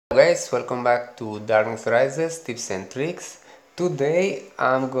Guys, welcome back to Darkness Rises Tips and Tricks. Today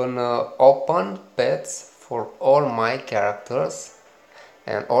I'm gonna open pets for all my characters,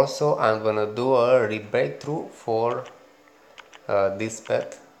 and also I'm gonna do a breakthrough for this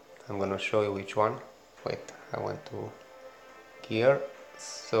pet. I'm gonna show you which one. Wait, I went to here.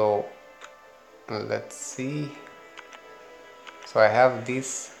 So let's see. So I have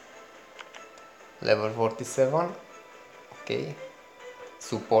this level 47. Okay,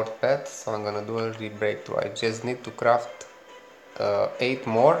 support pet. So I'm gonna do a breakthrough. I just need to craft 8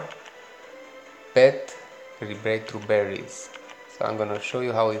 more pet breakthrough berries. So I'm gonna show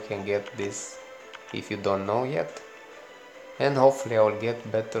you how you can get this if you don't know yet, and hopefully I will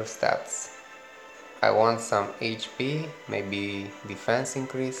get better stats. I want some HP, maybe defense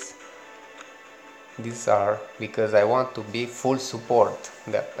increase. These are because I want to be full support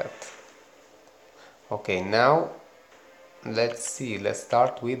that pet. Okay, now let's see, let's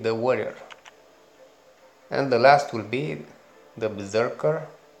start with the warrior, and the last will be the berserker,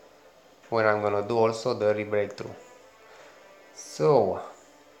 when I'm gonna do also the breakthrough. So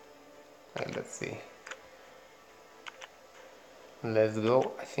let's see, let's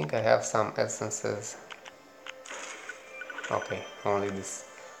go. I think I have some essences. Okay, only this.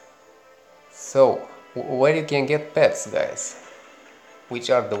 So where you can get pets, guys? Which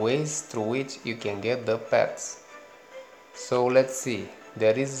are the ways through which you can get the pets? So let's see,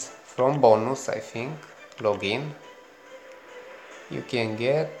 there is from bonus, I think, login. You can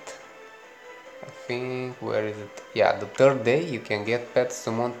get, I think, where is it? Yeah, the third day you can get pet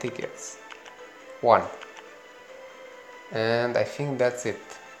summon tickets. 1. And I think that's it.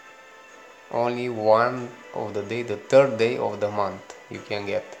 Only one of the day, the third day of the month you can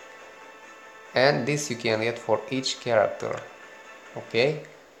get. And this you can get for each character. Okay,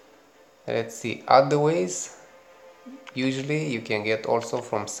 let's see other ways. Usually you can get also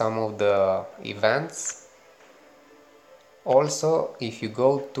from some of the events. Also, if you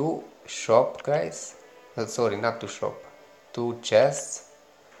go to shop, guys, sorry, not to shop, to chests,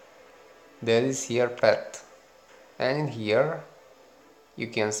 there is here pet, and in here you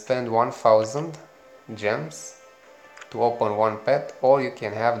can spend 1000 gems to open one pet, or you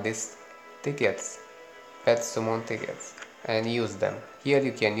can have these tickets, pet summon tickets, and use them. Here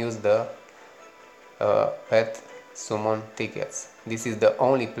you can use the pet summon tickets. This is the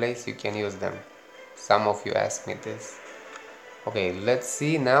only place you can use them. Some of you asked me this. Okay, let's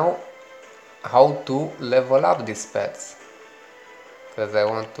see now how to level up these pets, because I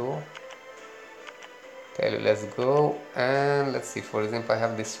want to tell you. Let's go and let's see. For example, I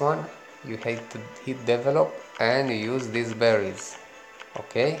have this one. You hit develop and you use these berries.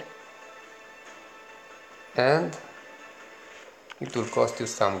 Okay, and it will cost you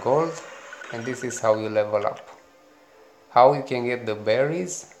some gold, and this is how you level up. How you can get the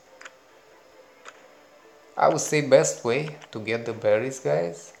berries? I would say best way to get the berries,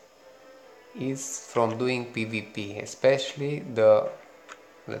 guys, is from doing PvP, especially the,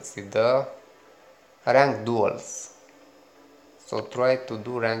 let's see, the rank duels. So try to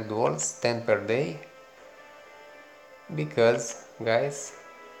do rank duels 10 per day, because, guys,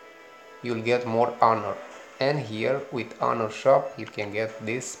 you'll get more honor. And here with honor shop you can get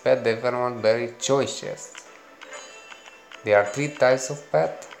this pet development berry choice chest. There are 3 types of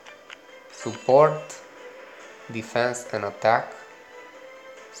pet: support, defense and attack.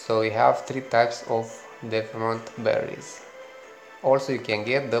 So we have 3 types of development berries. Also you can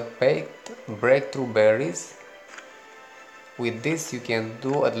get the paid breakthrough berries. With this you can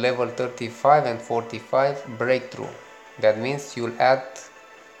do at level 35 and 45 breakthrough. That means you'll add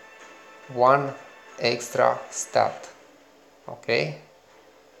 1 extra stat. Okay,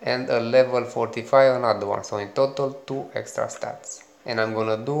 and a level 45 another one, so in total 2 extra stats. And I'm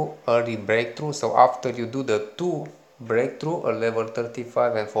gonna do a breakthrough. So after you do the 2 breakthrough, a level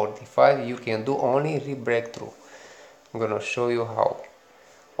 35 and 45, you can do only breakthrough. I'm gonna show you how.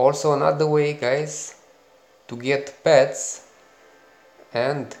 Also another way, guys, to get pets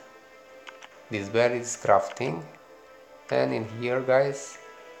and this berries crafting. And in here, guys,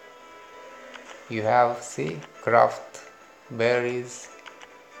 you have, see, craft berries,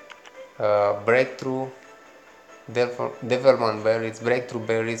 breakthrough, development berries, breakthrough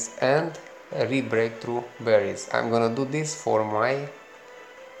berries, and breakthrough berries. I'm gonna do this for my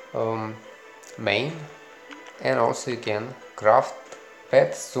main. And also you can craft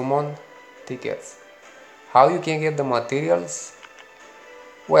pet summon tickets. How you can get the materials?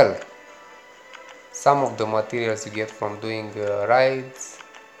 Well, some of the materials you get from doing raids,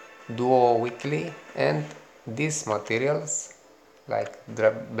 duo weekly, and these materials like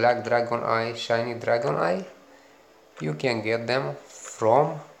black dragon eye, shiny dragon eye, you can get them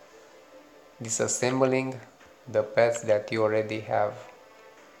from disassembling the pets that you already have.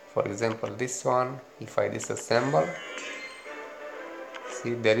 For example, this one, if I disassemble,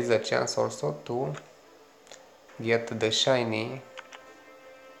 see, there is a chance also to get the shiny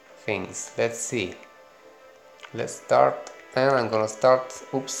things. Let's see. Let's start, and I'm gonna start,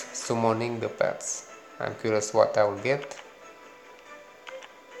 summoning the pets. I'm curious what I will get.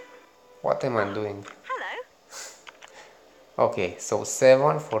 What am I doing? Hello. Okay, so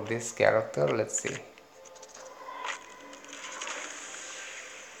 7 for this character, let's see.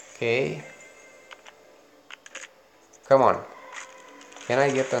 Okay. Come on. Can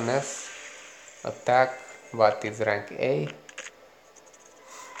I get an S? Attack, but it's rank A.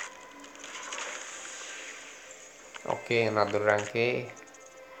 Okay, another rank A.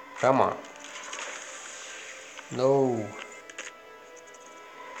 Come on. No.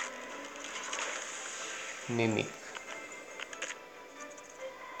 Mimic.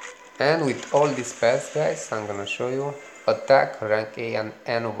 And with all these pets, guys, I'm gonna show you. Attack, rank A, and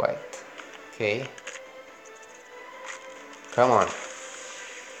Anubite. Okay. Come on.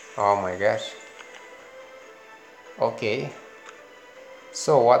 Oh my gosh. Okay.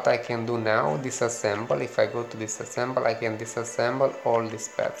 So what I can do now, disassemble. If I go to disassemble, I can disassemble all these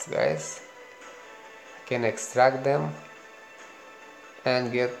pets, guys. I can extract them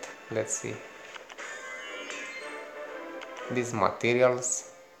and get, let's see, these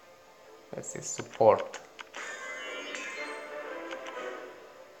materials. Let's see, support.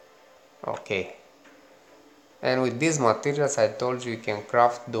 Okay. And with these materials, I told you can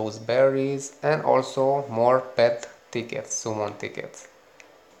craft those berries and also more pet tickets, summon tickets.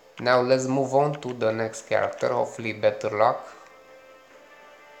 Now let's move on to the next character, hopefully better luck.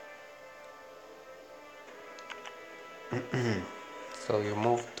 So you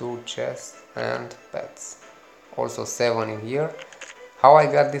move to chest and pets. Also 7 in here. How I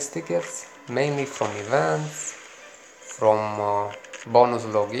got these tickets? Mainly from events, from bonus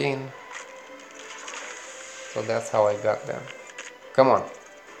login. So that's how I got them. Come on.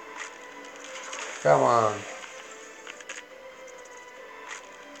 Come on.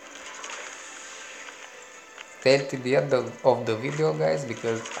 Stay till the end of the video, guys,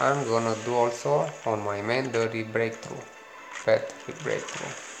 because I'm gonna do also on my main the breakthrough. Pet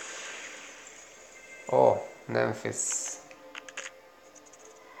breakthrough. Oh, Memphis.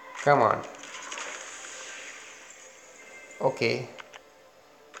 Come on. Okay.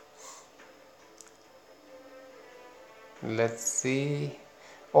 Let's see.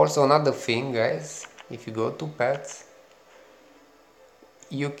 Also another thing, guys, if you go to pets,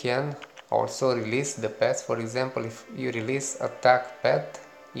 you can also release the pets. For example, if you release attack pet,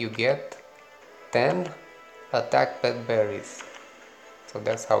 you get 10 attack pet berries. So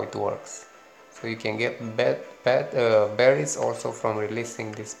that's how it works. So you can get berries also from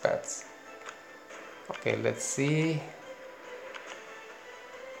releasing these pets. Okay, let's see.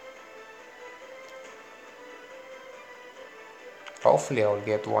 Hopefully I will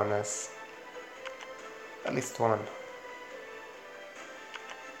get one as at least one.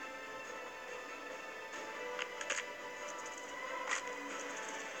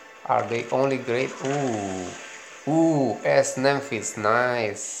 Are they only great? Ooh, S Memphis,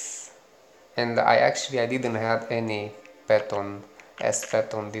 nice. And I didn't have any pet on S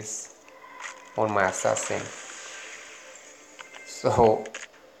pet on this, on my assassin. So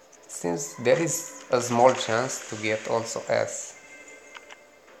since there is a small chance to get also S,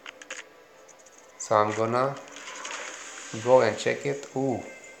 so I'm gonna go and check it. Ooh,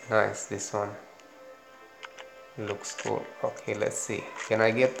 nice, this one looks cool. Okay, let's see. Can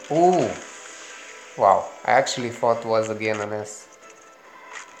I get, ooh, wow, I actually thought was again an S.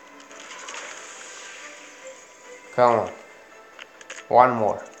 Come on, one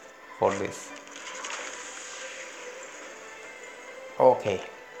more for this. Okay,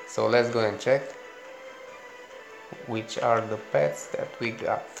 so let's go and check which are the pets that we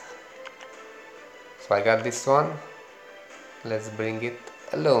got. So I got this one. Let's bring it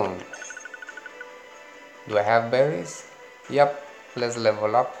alone. Do I have berries? Yep, let's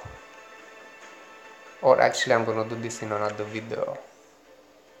level up. Or actually I'm gonna do this in another video.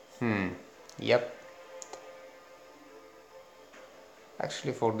 Yep.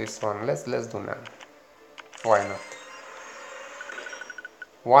 Actually for this one, let's do now. Why not?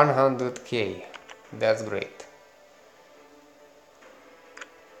 100k. That's great.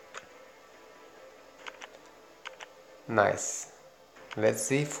 Nice. Let's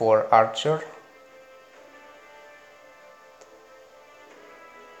see for Archer.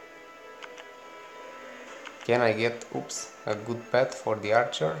 Can I get, a good pet for the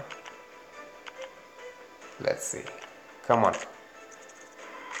Archer? Let's see. Come on.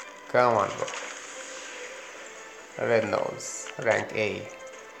 Come on, bro. Red nose, rank A.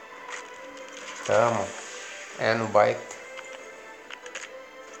 Come on. And bite.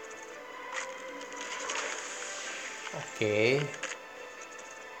 Okay.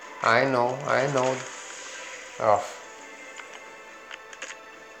 I know. Oh.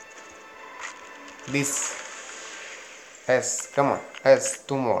 This S, come on. S,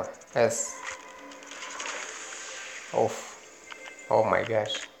 two more. S. Oh. Oh my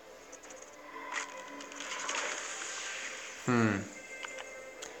gosh.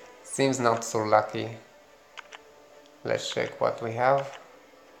 Seems not so lucky. Let's check what we have.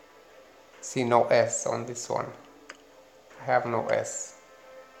 See, no S on this one. I have no S.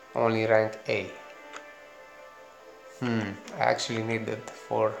 Only rank A. I actually need it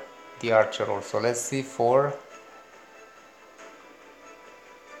for the archer also. Let's see for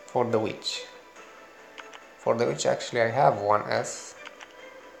the witch. For the witch actually I have one S.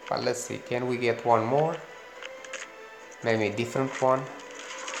 But let's see, can we get one more? Maybe a different one.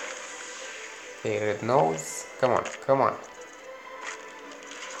 Okay, red nose. Come on, come on.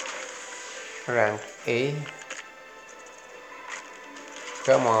 Rank A.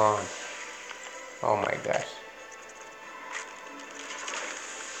 Come on. Oh my gosh.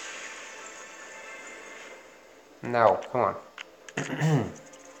 Now, come on.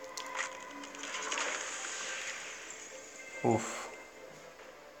 Oof.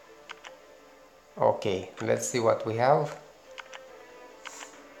 Okay, let's see what we have.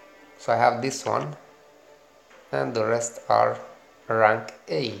 So I have this one. And the rest are rank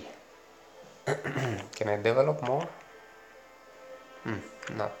A. Can I develop more?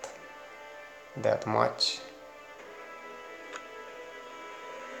 Not that much.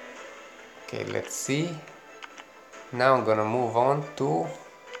 Okay, let's see. Now I'm gonna move on to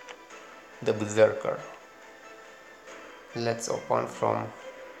the Berserker. Let's open for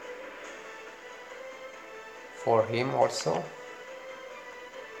him also.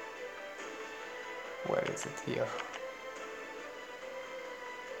 Where is it here?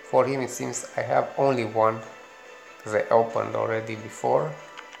 For him it seems I have only one because I opened already before.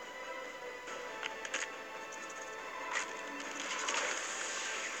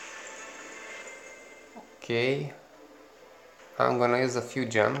 Okay, I'm gonna use a few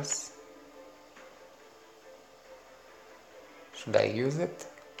gems. Should I use it?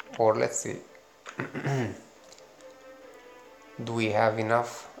 Or let's see. Do we have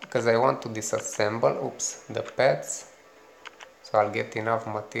enough? Because I want to disassemble, oops, the pets. So I'll get enough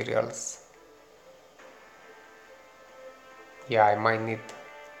materials. Yeah, I might need.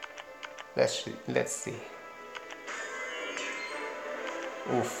 Let's see.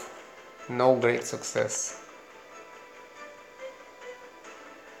 Oof, no great success.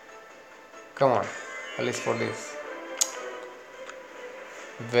 Come on, at least for this.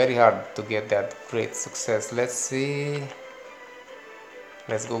 Very hard to get that great success. Let's see.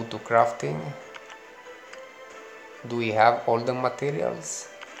 Let's go to crafting. Do we have all the materials?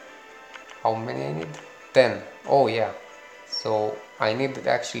 How many I need? 10. Oh yeah. So I need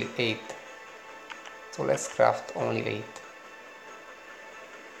actually 8. So let's craft only 8.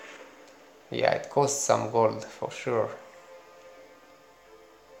 Yeah, it costs some gold for sure.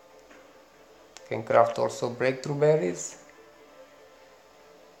 Can craft also breakthrough berries.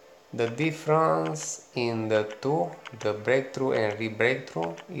 The difference in the two, the breakthrough and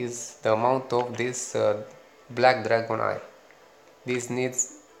re-breakthrough, is the amount of this black dragon eye. This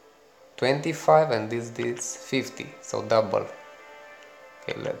needs 25 and this needs 50, so double.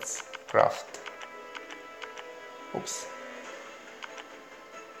 Okay, let's craft. Oops.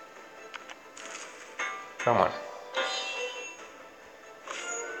 Come on.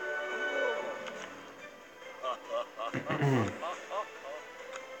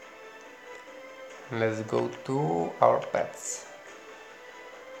 Let's go to our pets.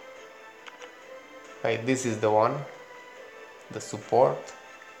 Right, this is the one, the support.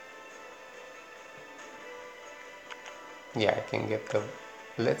 Yeah, I can get the.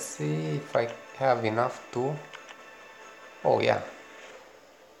 Let's see if I have enough to. Oh yeah,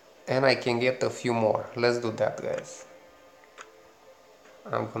 and I can get a few more. Let's do that, guys.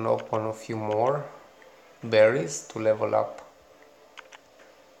 I'm gonna open a few more berries to level up.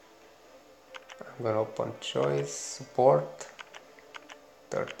 I'm gonna open choice, support,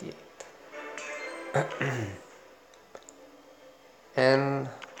 38. And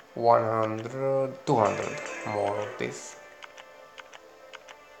 100, 200 more of this.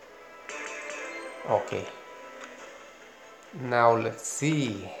 Okay. Now let's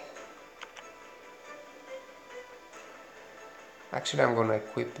see. Actually, I'm gonna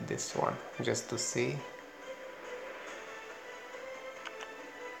equip this one just to see.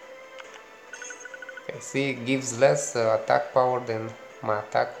 see, it gives less attack power than my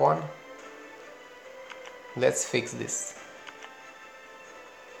attack one. Let's fix this.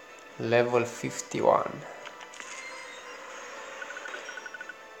 Level 51.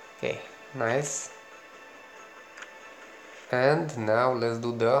 Okay, nice. And now let's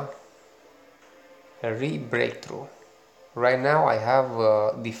do the re-breakthrough. Right now I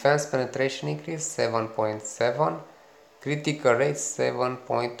have defense penetration increase 7.7, critical rate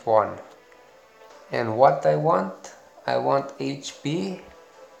 7.1. And what I want HP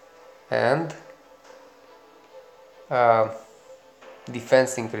and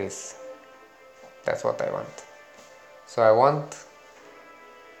defense increase. That's what I want. So I want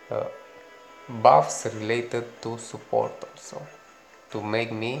buffs related to support also, to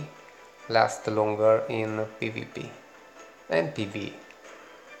make me last longer in PvP and PvE.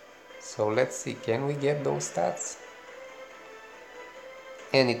 So let's see, can we get those stats?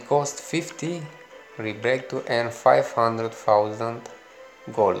 And it costs 50 re-breakthrough and 500,000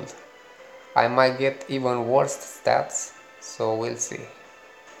 gold. I might get even worse stats, so we'll see.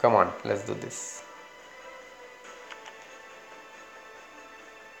 Come on, let's do this.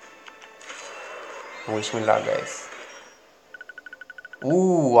 Wish me luck, guys.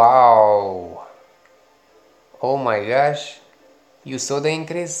 Ooh, wow! Oh my gosh! You saw the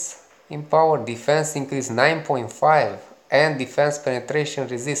increase in power? Defense increase 9.5 and defense penetration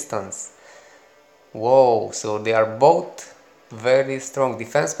resistance. Whoa, so they are both very strong.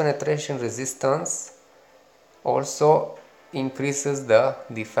 Defense penetration resistance also increases the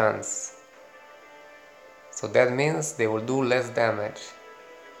defense. So that means they will do less damage.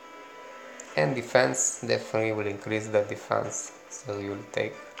 And defense definitely will increase the defense. So you'll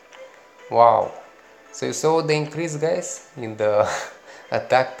take... Wow. So you saw the increase, guys, in the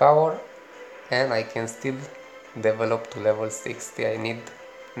attack power, and I can still develop to level 60. I need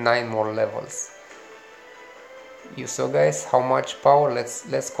 9 more levels. You saw, guys, how much power.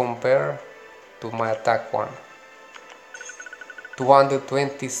 Let's compare to my attack one.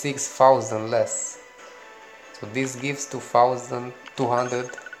 226,000 less. So this gives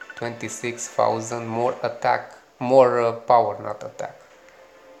 226,000 more attack, more power, not attack.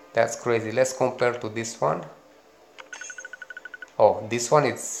 That's crazy. Let's compare to this one. Oh, this one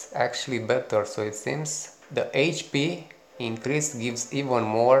is actually better. So it seems the HP increase gives even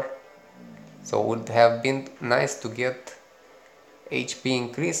more. So it would have been nice to get HP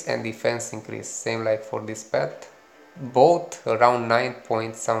increase and defense increase. Same like for this pet. Both around 9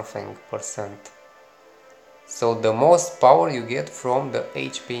 point something %. So the most power you get from the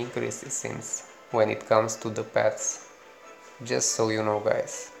HP increase, it seems, when it comes to the pets. Just so you know,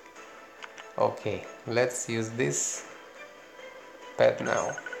 guys. Okay, let's use this pet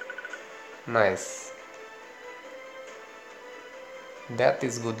now. Nice. That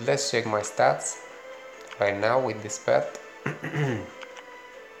is good. Let's check my stats right now with this pet.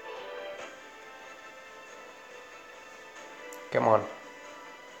 Come on.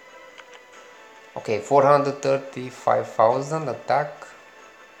 Okay, 435,000 attack.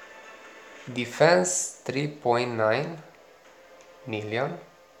 Defense 3.9 million.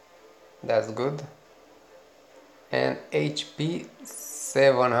 That's good. And HP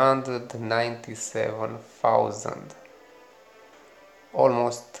 797,000.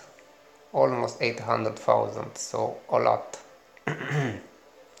 Almost 800,000, so a lot.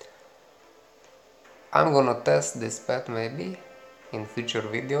 I'm gonna test this pet maybe in future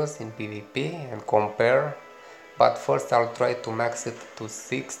videos in PvP and compare, but first I'll try to max it to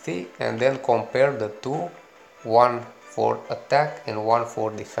 60 and then compare the two, one for attack and one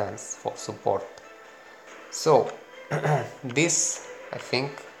for defense, for support. So this, I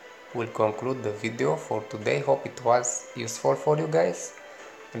think, will conclude the video for today. Hope it was useful for you guys.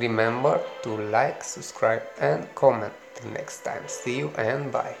 Remember to like, subscribe and comment. Till next time, see you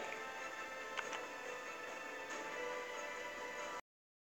and bye.